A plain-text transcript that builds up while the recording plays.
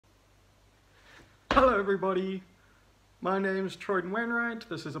Hello everybody, my name's Troydon Wainwright.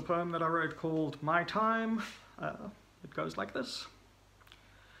 This is a poem that I wrote called My Time. It goes like this.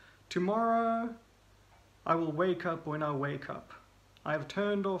 Tomorrow I will wake up when I wake up. I have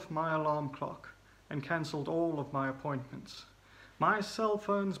turned off my alarm clock and cancelled all of my appointments. My cell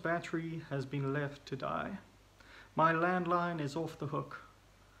phone's battery has been left to die. My landline is off the hook.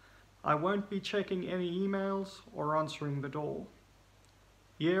 I won't be checking any emails or answering the door.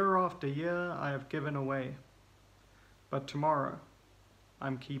 Year after year I have given away, but tomorrow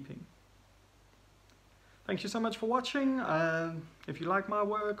I'm keeping. Thank you so much for watching. If you like my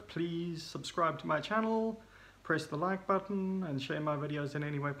work, please subscribe to my channel, press the like button and share my videos in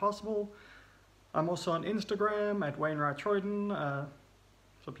any way possible. I'm also on Instagram at Wainwright Troydon,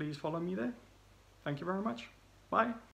 so please follow me there. Thank you very much. Bye.